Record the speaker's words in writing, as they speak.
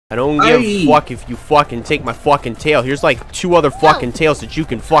I don't give a fuck if you fucking take my fucking tail. Here's like 2 other fucking tails that you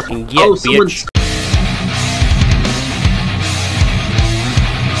can fucking get, bitch.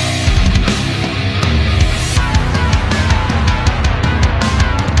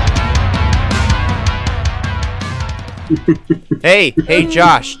 Hey,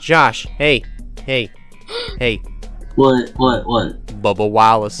 Josh, hey. What? Bubba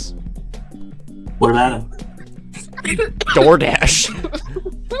Wallace. What about him? DoorDash.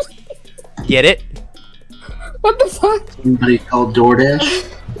 Get it? What the fuck? Somebody called DoorDash?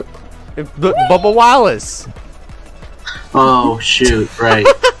 Bubba Wallace. Oh, shoot, right.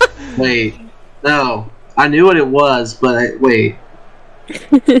 Wait. No. I knew what it was, but wait.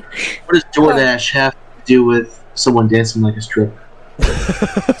 What does DoorDash have to do with someone dancing like a stripper?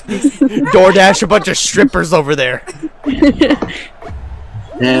 DoorDash a bunch of strippers over there.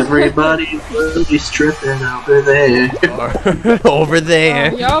 Everybody will be stripping over there. Over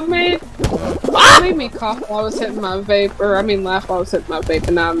there. Y'all made me cough while I was hitting my vape, or I mean laugh while I was hitting my vape,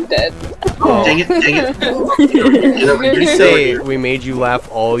 and now I'm dead. Oh. Dang it. Did you say we made you laugh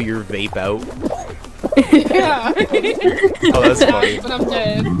all your vape out? Yeah. Oh, that's funny. But I'm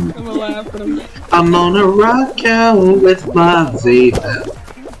dead. I'm gonna laugh, but I'm dead. I'm on a rock out with my vape out.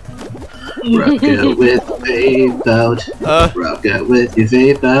 Rock out with vape out. Rock out with your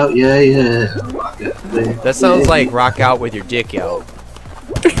vape out, yeah. Rock out with that sounds like rock out with your dick out.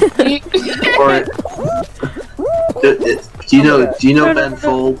 Or, do you know Ben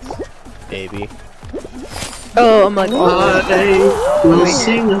Folds? Maybe. Oh, I'm like, I will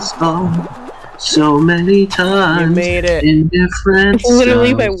sing a song so many times. You made it. In different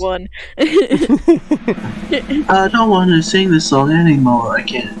literally by styles. 1. I don't want to sing this song anymore. I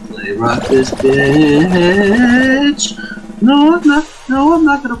can't play rock this bitch. No, I'm not. No, I'm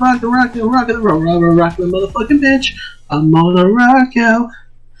not gonna rock the motherfucking bitch. I'm gonna rock out.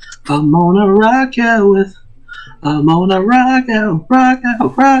 I'm gonna rock out with. I'm gonna rock out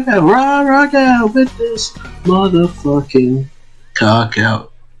with this motherfucking cock out.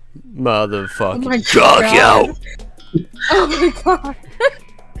 Motherfucking Oh my cock God. out. Oh my god.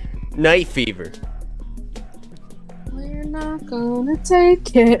 Night fever. We're not gonna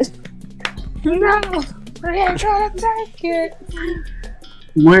take it. No, we're not gonna take it.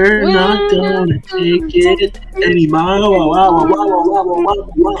 We're not gonna take it anymore.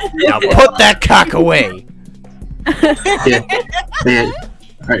 Now put that cock away. Yeah, man.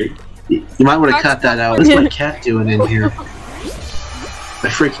 Alright, you might want to cut that out. What's my cat doing in here? My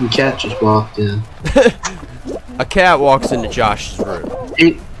freaking cat just walked in. A cat walks into Josh's room.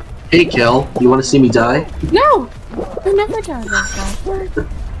 Hey, Kel, you want to see me die? No, I never died like that.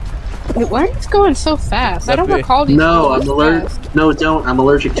 Why are you going so fast? I don't recall these. No, I'm allergic. No, don't. I'm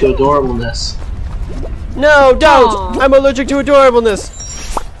allergic to adorableness. No, don't! Aww. I'm allergic to adorableness.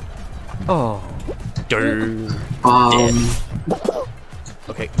 Oh. Durr.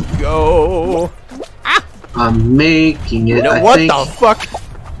 Okay, go. I'm making it. No, I what think... the fuck?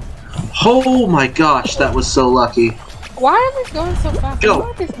 Oh my gosh, that was so lucky. Why are we going so fast? Go. I feel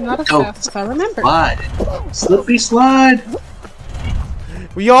like it's not as Go. fast as I remember. Slide. Slippy slide.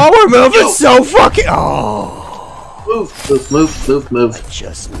 We all were moving so fucking. Oh. Move.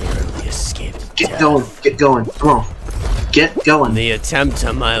 Just narrowly escaped. Get going. Come on. Get going. The attempt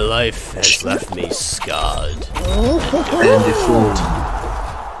on my life has left me scarred. And deformed.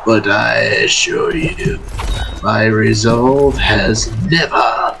 But I assure you, my resolve has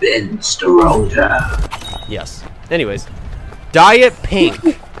never been stronger. Yes. Anyways, Diet Pink.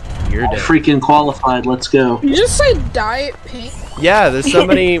 You're dead. Freaking qualified, let's go. You just say Diet Pink? Yeah, there's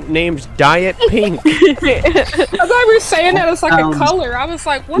somebody named Diet Pink. I thought we were saying that as like a color. I was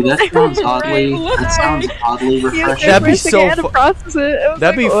like, what That does sounds that oddly. look That sounds like? oddly refreshing. That'd be so.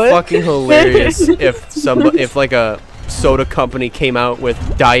 That'd be fucking hilarious if like a soda company came out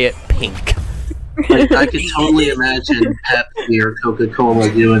with Diet Pink. Like, I could totally imagine Pepsi or Coca-Cola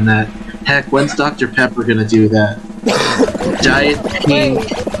doing that. Heck, when's Dr. Pepper gonna do that? Diet Pink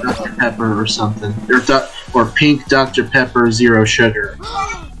Dr. Pepper or something, or Pink Dr. Pepper Zero Sugar.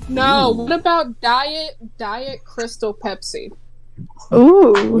 No, what about Diet Crystal Pepsi?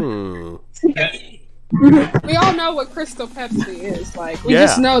 Ooh. We all know what Crystal Pepsi is. Like, we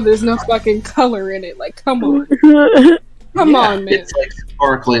just know there's no fucking color in it. Like, come on. Come on, man. It's like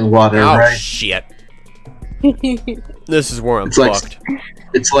sparkling water, Oh right? shit. This is where I'm It's like fucked.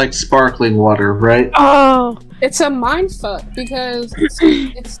 It's like sparkling water, right? Oh. It's a mindfuck because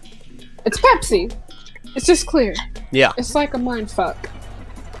it's Pepsi. It's just clear. Yeah. It's like a mindfuck.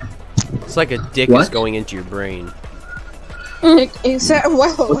 It's like a dick is going into your brain. Is that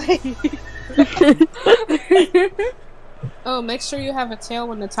well? Oh, make sure you have a tail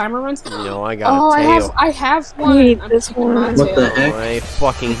when the timer runs. No, I got a tail. I have one. I hate this one. What the heck? I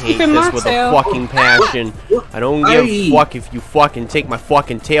fucking hate this with a fucking passion. I don't give a fuck if you fucking take my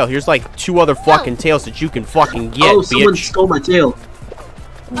fucking tail. Here's like 2 other fucking tails that you can fucking get, Oh, bitch. someone stole my tail.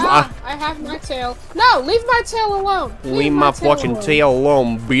 Ah, I have my tail. No, leave my tail alone. Leave my fucking tail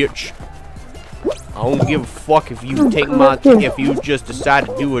alone, bitch. I don't give a fuck if you take my if you just decide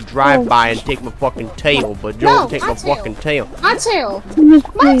to do a drive-by and take my fucking tail, but don't take my fucking tail. My tail.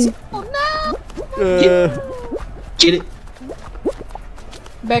 My tail. No. Get it.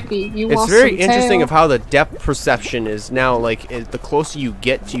 Becky, you It's want very some interesting tail? of how the depth perception is now. Like the closer you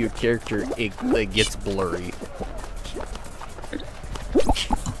get to your character, it gets blurry.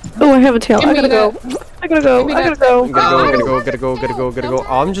 Oh, I have a tail. I gotta go. I gotta go. Give me I that Gotta go.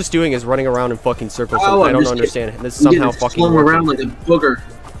 All I'm just doing is running around in fucking circles. Oh, I don't I'm understand. This is I'm somehow getting fucking flung working. around like a booger.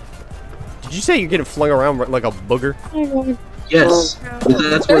 Did you say you're getting flung around like a booger? Yes. That's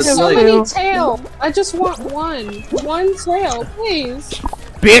what There's it's so like. many tail. I just want one. One tail, please.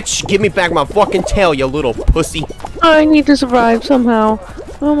 Bitch, give me back my fucking tail, you little pussy. I need to survive somehow.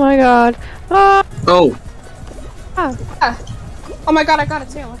 Oh my god. Ah. Oh. Oh my god, I got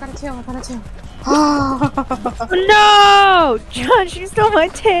a tail. I got a tail. No! John, she stole my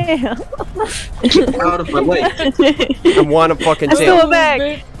tail. Out of my way. I want a fucking I stole tail. it back.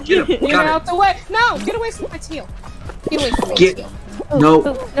 Get him. Get Got out the way. No, get away from my tail. Get away from my Get- tail. No.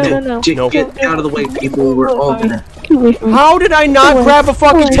 No. Get out of the way, people. We're all gonna. Get away from me. How did I not grab a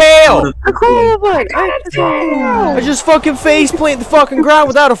fucking tail? I called it. I just fucking face plant the fucking ground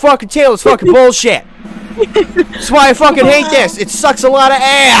without a fucking tail. It's fucking bullshit. That's why I fucking hate this. It sucks a lot of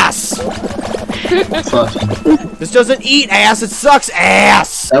ass. This doesn't eat ass. It sucks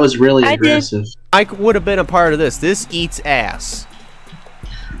ass. That was really aggressive. I would have been a part of this. This eats ass.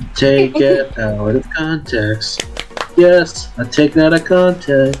 Take it out of context. Yes, I take that out of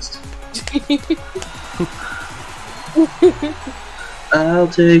context. I'll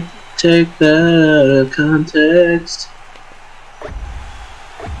take that out of context.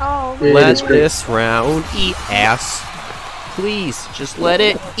 Oh, Let this round eat ass. Please, just let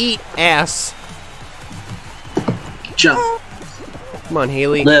it eat ass. Jump. Come on,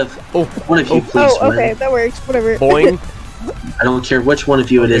 Haley. Live. Oh, One of you, please Oh, okay, win. that works. Whatever. boing. I don't care which one of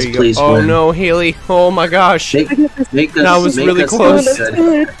you it is, There you please go. win. Oh no, Haley. Oh my gosh. Make us, That was make really us close.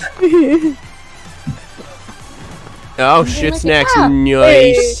 look good. Oh, shit's make it next. up.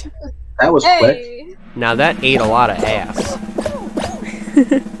 Nice. That was quick. hey. Now that ate a lot of ass.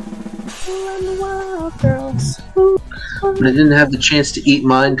 But I didn't have the chance to eat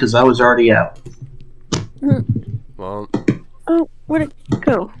mine because I was already out. Well, Oh, where'd it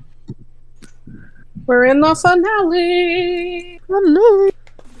go? We're in the finale. Hello.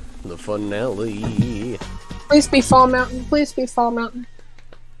 the finale. Please be Fall Mountain. Please be Fall Mountain.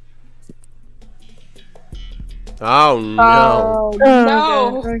 Oh no. Oh,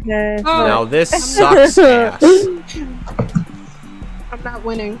 no. Okay. Oh, Now this sucks ass. I'm not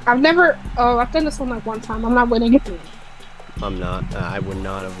winning. I've never. Oh, I've done this one like one time. I'm not winning. I'm not. I would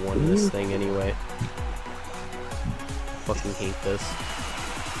not have won this thing anyway. Fucking hate this.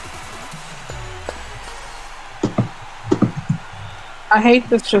 I hate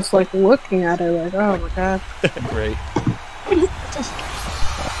this just like looking at it like, oh my god. Right.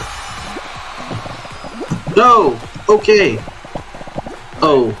 No! Okay!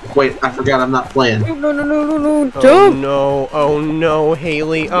 Oh, wait, I forgot I'm not playing. No. Oh Jump. no. Oh no,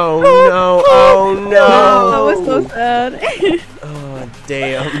 Haley. Oh no. Oh That was no. so sad. Oh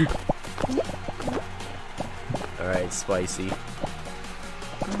damn. Alright, spicy.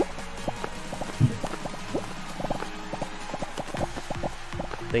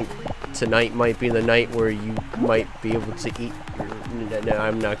 I think tonight might be the night where you might be able to eat your... No,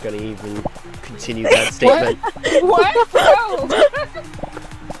 I'm not gonna even continue that statement. What? No.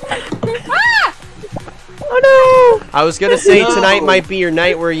 Ah! Oh no! I was gonna say No. tonight might be your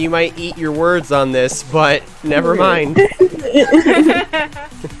night where you might eat your words on this, but never mind.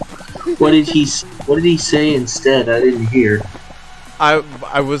 What did he say instead? I didn't hear. I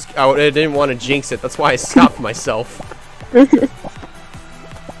didn't want to jinx it. That's why I stopped myself.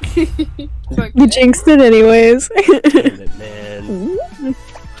 You jinxed it anyways. Damn it, man.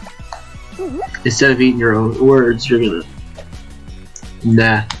 Instead of eating your own words, you're gonna...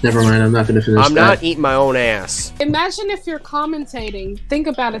 Nah, never mind, I'm not gonna finish I'm that. not eating my own ass. Imagine if you're commentating. Think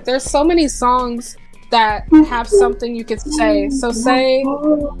about it. There's so many songs that have something you could say. So say,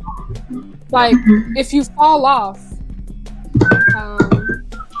 like, if you fall off,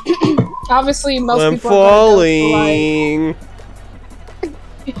 obviously most I'm people are gonna falling. go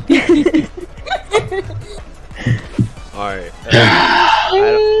for, like, Alright.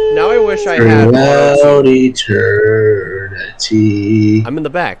 Now I wish I had Throughout eternity. I'm in the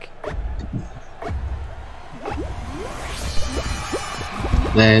back.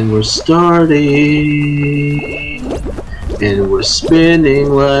 Then we're starting, and we're spinning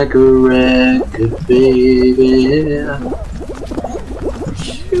like a record, baby.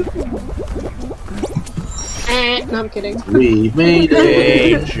 No, I'm kidding. We made it.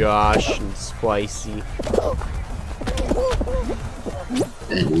 Hey, Josh and Spicy.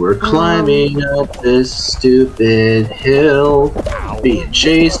 And we're climbing up this stupid hill, being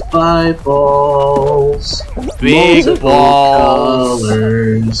chased by balls. Big Multiple balls.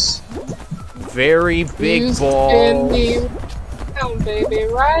 colors. Very big You balls. spin me round, baby,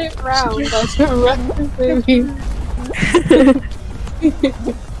 right round, like a record, baby.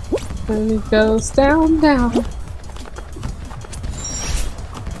 And it goes down, down.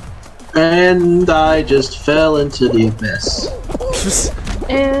 And I just fell into the abyss.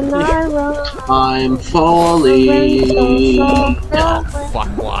 And I run. I'm falling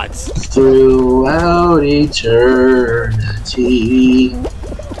Fuck what? throughout eternity.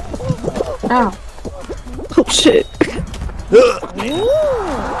 Ow. Oh shit.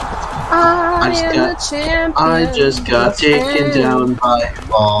 I just got taken down by a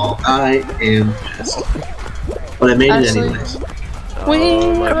ball. I am pissed. But I made it anyways.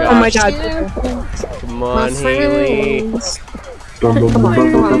 Oh my god. Come on, Haley.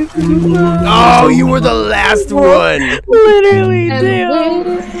 Oh, you were the last one. Literally,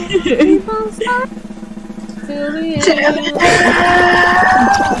 damn.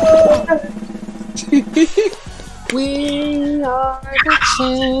 We are the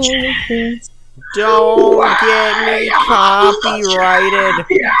champions. Don't get me copyrighted.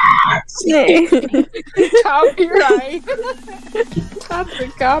 Copyright. That's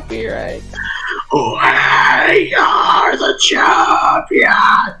the copyright. We are the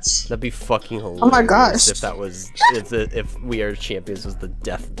champions. That'd be fucking hilarious. Oh my gosh. If that was if We Are Champions was the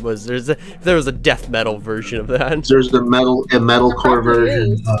death was if there was a death metal version of that. There's the metalcore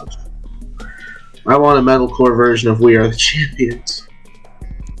version. I want a metalcore version of We Are the Champions.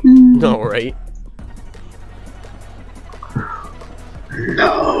 No, right?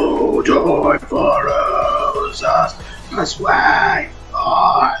 No joy follows us, 'cause we are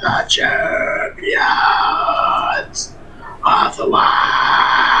the champions of the world.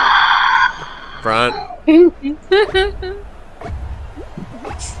 Front.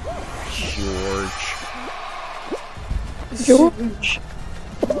 George.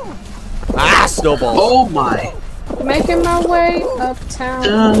 Ah, snowball. Oh my! Making my way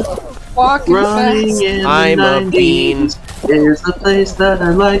uptown. Walking Running fast. in I'm the a bean. 90s is the place that I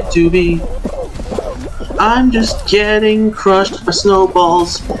like to be. I'm just getting crushed by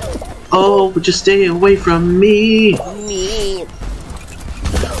snowballs. Oh, just stay away from me.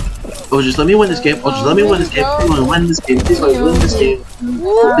 Oh, just let me win this game. Oh, just let me win this game. Please let me win this game. Please let me win this game.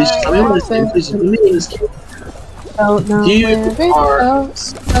 Please just let me win this game. Please just let me win this game. Don't know You where it are-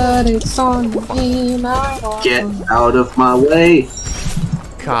 goes, but it's on me now. Get out of my way.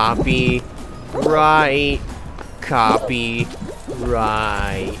 Copy. Right. Copy.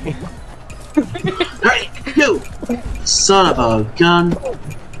 Right. Hey, you son of a gun.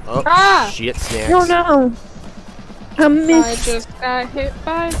 Oh, Ah! shit, snacks. Oh no. I I missed. just got hit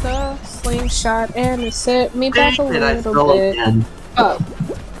by the slingshot and it set me back a Dang it, I little fell bit. again. Oh,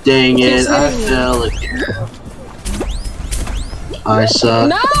 Dang it, Keeps I hitting me. fell again. I suck.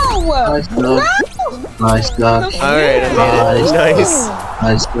 no! I suck. I suck. Alright, I made it. Nice.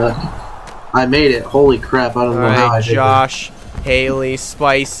 I suck. I made it. Holy crap, I don't know how I Alright, did Josh, Haley,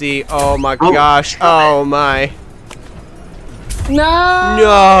 Spicy. Oh my Oh, gosh. Oh my. No!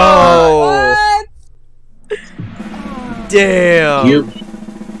 No! What? Damn. it.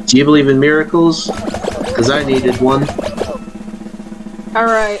 Do you believe in miracles? Because I needed one.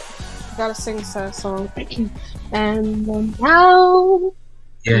 Alright, gotta sing a sad song. And now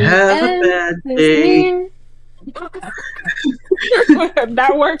You have a bad day.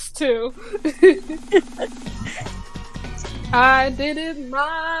 that works too. I did it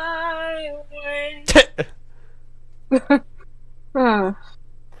my way. Ah.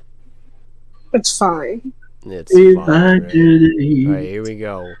 It's fine. It's If fine. I Right? did Alright, here we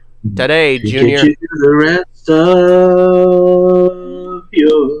go. Today, to Junior. get you the rest of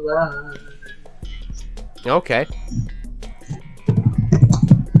your life. Okay.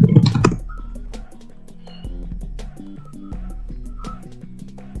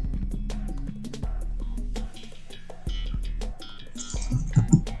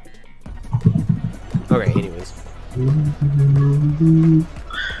 Okay, anyways.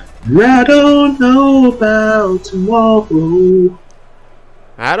 I don't know about tomorrow.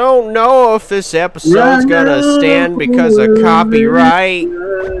 I don't know if this episode's gonna stand because of copyright.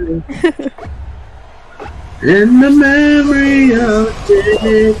 In the memory of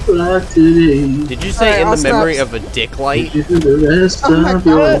dick light today. Did you say in the memory of a dick light? For the rest of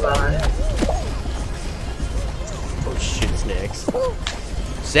your life. Oh shit, it's next.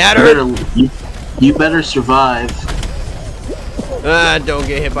 Saturn! You better survive. Don't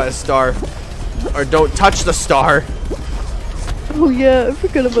get hit by a star. Or don't touch the star. Oh yeah, I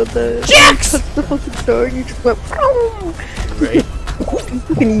forgot about that. Jax! You touched the fucking star and you just went. Right. You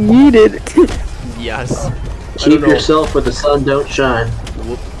fucking yeeted. Yes. Keep yourself where the sun don't shine.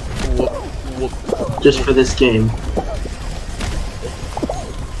 Whoop, whoop, whoop. Just for this game.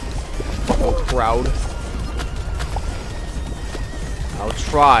 Oh, crowd. I'll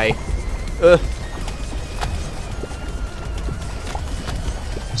try.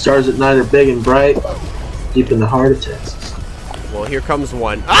 Stars at night are big and bright, deep in the heart of Texas. Well, here comes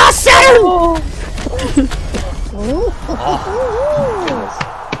one. Ah, Saturn!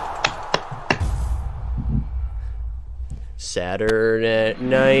 Saturn at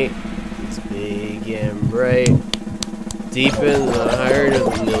night, it's big and bright, deep in the heart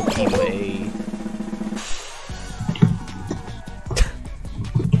of the Milky Way.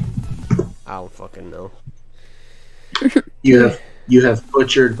 I don't fucking know. You have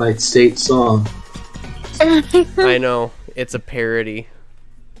butchered my state song. I know, it's a parody.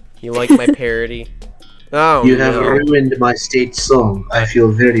 You like my parody? Oh, you have ruined my state song. I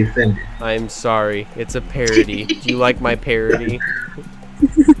feel very offended. I'm sorry, it's a parody. Do you like my parody?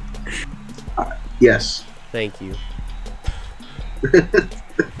 Yes. Thank you.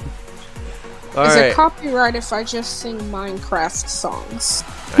 Is it copyright if I just sing Minecraft songs?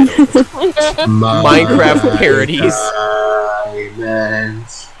 Minecraft parodies.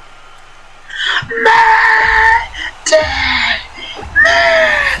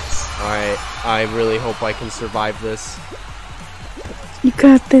 Alright, I really hope I can survive this. You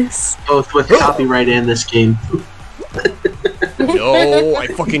got this. Both with copyright and this game. No, I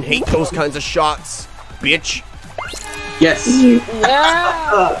fucking hate those kinds of shots, bitch. Yes.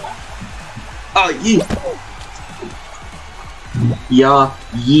 Yeah. Oh, yeet. Yeah,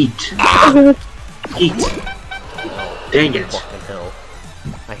 yeet. Yeet. Dang it. Fucking hell.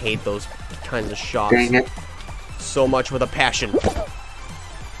 I hate those kinds of shots. Dang it. So much with a passion.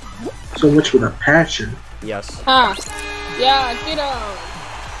 So much with a passion. Yes. Ah. Yeah, get on.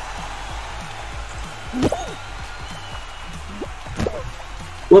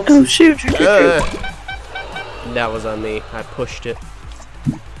 Whoops. Oh shoot. That was on me. I pushed it.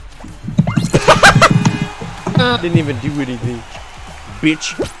 Didn't even do anything.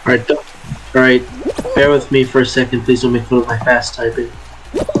 Bitch. Alright, bear with me for a second, please don't make fun of my fast typing.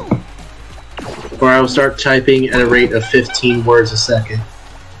 Or I will start typing at a rate of 15 words a second.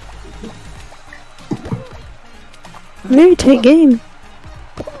 Very tight game.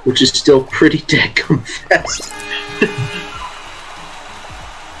 Which is still pretty dadgum fast.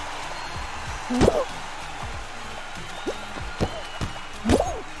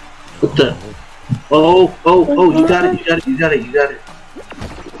 What the? Oh, you got it.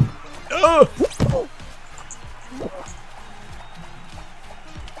 No!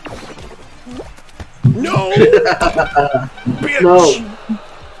 Bitch! No!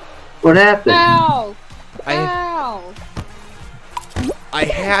 What happened? Ow! Ow! I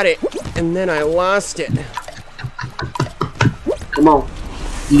had it, and then I lost it. Come on.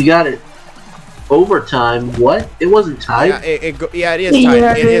 You got it. Overtime? What? It wasn't tied? Yeah, it is tied.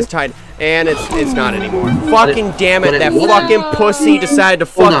 Yeah, It is tied. And it's not anymore. Fucking damn it, that fucking pussy decided to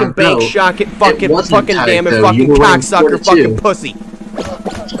fucking bank shock it. Fucking damn it, fucking cocksucker, fucking pussy.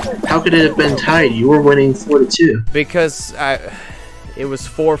 How could it have been tied? You were winning 4-2. Because it was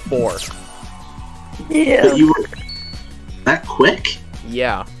 4-4. Yeah. But you were that quick?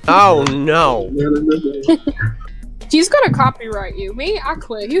 Yeah. Oh no. He's gonna copyright you. Me, I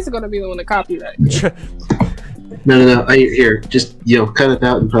quit. He's gonna be the one to copyright you. No. Here, just cut it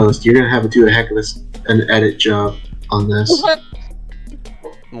out in post. You're gonna have to do a heck of an edit job on this.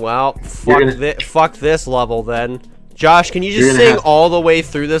 Well, fuck this level then. Josh, can you just sing all the way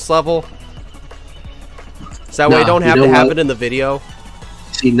through this level? So that way I don't have to have it in the video.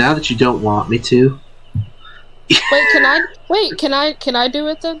 See, now that you don't want me to. Can I do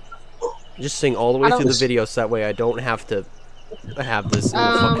it then? Just sing all the way through the video so that way I don't have to have this in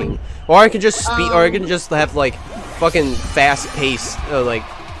the fucking... Or I can just speed, or I can just have like fucking fast pace, like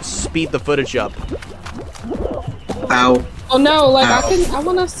speed the footage up. Ow. Oh no, like I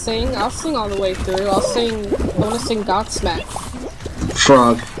wanna sing. I'll sing all the way through. I wanna sing Godsmack.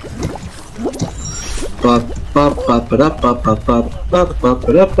 Frog.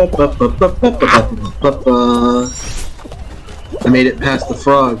 made it past the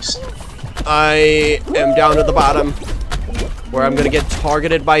frogs. I am down at the bottom, where I'm gonna get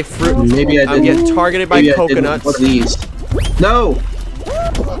targeted by fruit. Maybe I didn't. I'm getting targeted by coconuts. One of these. No!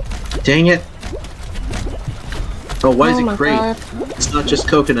 Dang it! Oh, why is it grape? God. It's not just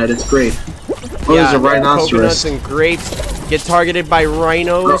coconut, it's grape. Oh, yeah, there's a rhinoceros. Coconuts and grapes get targeted by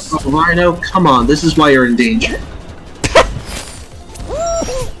rhinos. Rhino, come on, this is why you're in danger.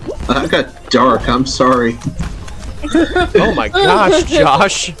 I got dark, I'm sorry. Oh my gosh,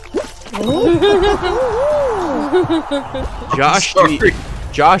 Josh.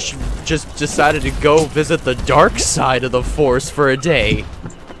 Josh just decided to go visit the dark side of the force for a day.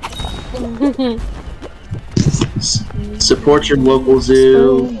 Support your local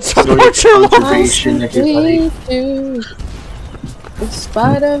zoo. Support your conservation, everybody. In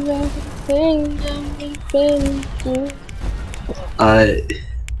spite of everything we've been through.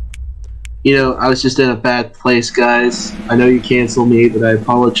 You know, I was just in a bad place, guys. I know you canceled me, but I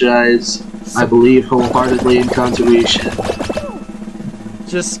apologize. I believe wholeheartedly in conservation.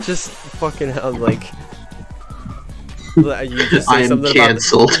 Just fucking hell, like... You just say I am something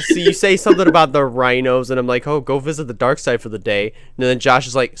canceled. About you say something about the rhinos, and I'm like, oh, go visit the dark side for the day. And then Josh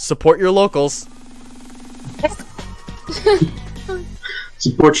is like, support your locals.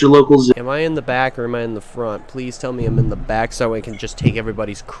 Support your local zoo. Am I in the back or am I in the front? Please tell me I'm in the back so I can just take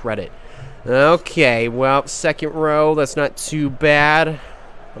everybody's credit. Okay, well, second row, that's not too bad.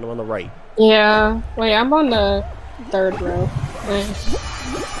 But I'm on the right. Yeah, wait, I'm on the third row.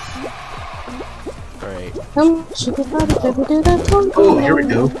 Alright. Oh, here we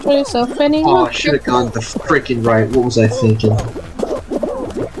go. Oh, I should have gone the freaking right. What was I thinking?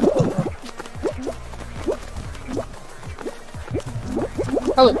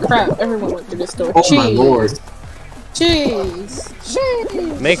 Holy crap, everyone went through this door. Oh my lord. Cheese!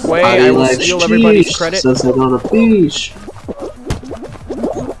 Cheese! Make way, I will steal everybody's credit. Says it on a beach.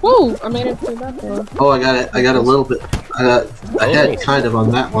 Woo! I made it through that door. Oh, I got it. I got a little bit. I got ahead, kind of, on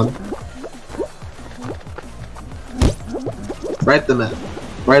that one.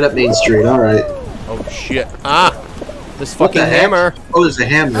 Right up Main Street. All right. Oh shit! Ah, this fucking hammer. Oh, there's a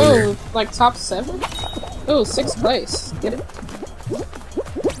hammer there. Oh, like top 7? Oh, 6th place. Get it?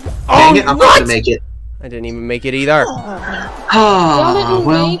 Oh, dang it! I'm not gonna make it. I didn't even make it either. Oh,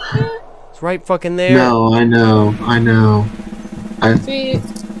 well. Make it? It's right fucking there. No, I know. See?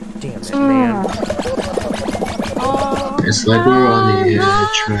 Damn it, man. It's like we're on the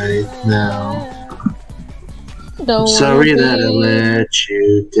edge right now. Don't sorry that I let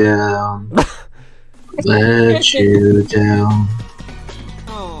you down. Let you down.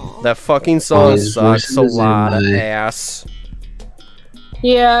 That fucking song sucks a lot of ass.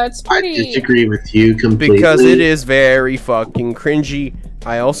 Yeah, it's pretty... I disagree with you completely. Because it is very fucking cringy.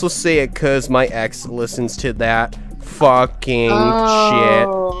 I also say it because my ex listens to that fucking shit.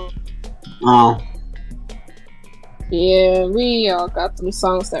 Oh. Yeah, we all got them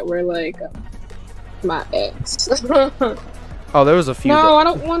songs that were like... my ex. Oh, there was a few. No, I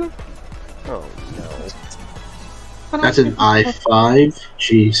don't want to. Oh no. That's an i5.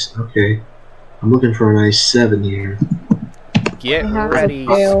 Jeez. Okay. I'm looking for an i7 here. Get ready,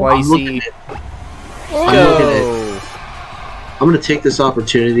 Spicy. Go. I'm gonna take this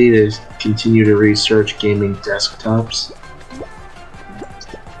opportunity to continue to research gaming desktops.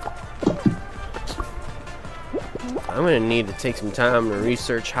 I'm gonna need to take some time to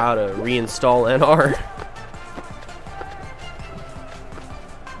research how to reinstall NR.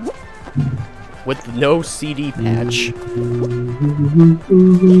 With no CD patch.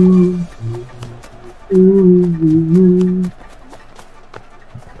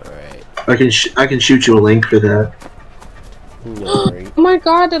 Alright. I can shoot you a link for that. Oh my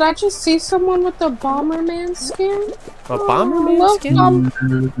god, did I just see someone with the Bomberman skin? A Bomberman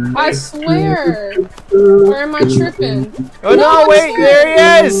skin? I swear! Where am I tripping? Oh no, wait,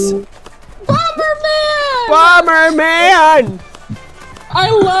 there he is! Bomberman! Bomberman! I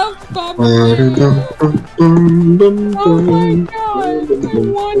love Bomberman! Oh my god, I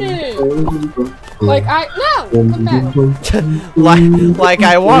want it! Like, no! Come back! like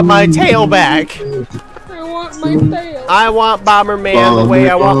I want my tail back! I want my tail! I want Bomberman the way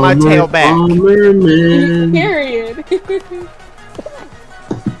I want my tail back! Period!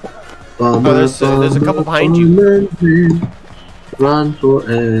 Oh, there's a couple behind you. Run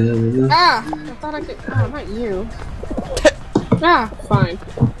forever. Ah! I thought I could. Oh, not you. Ah, fine.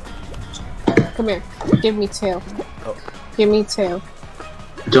 Come here. Give me tail. Oh. Give me tail.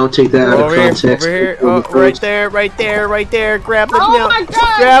 Don't take that out of context. Over here. Oh, right there, right there, right there. Grab it now. Oh my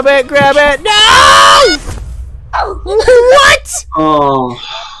god! Grab it, grab it. No! What? Oh.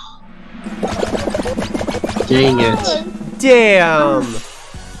 Dang it. Damn.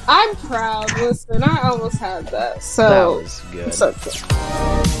 I'm proud. Listen, I almost had that. So That was good. It's okay.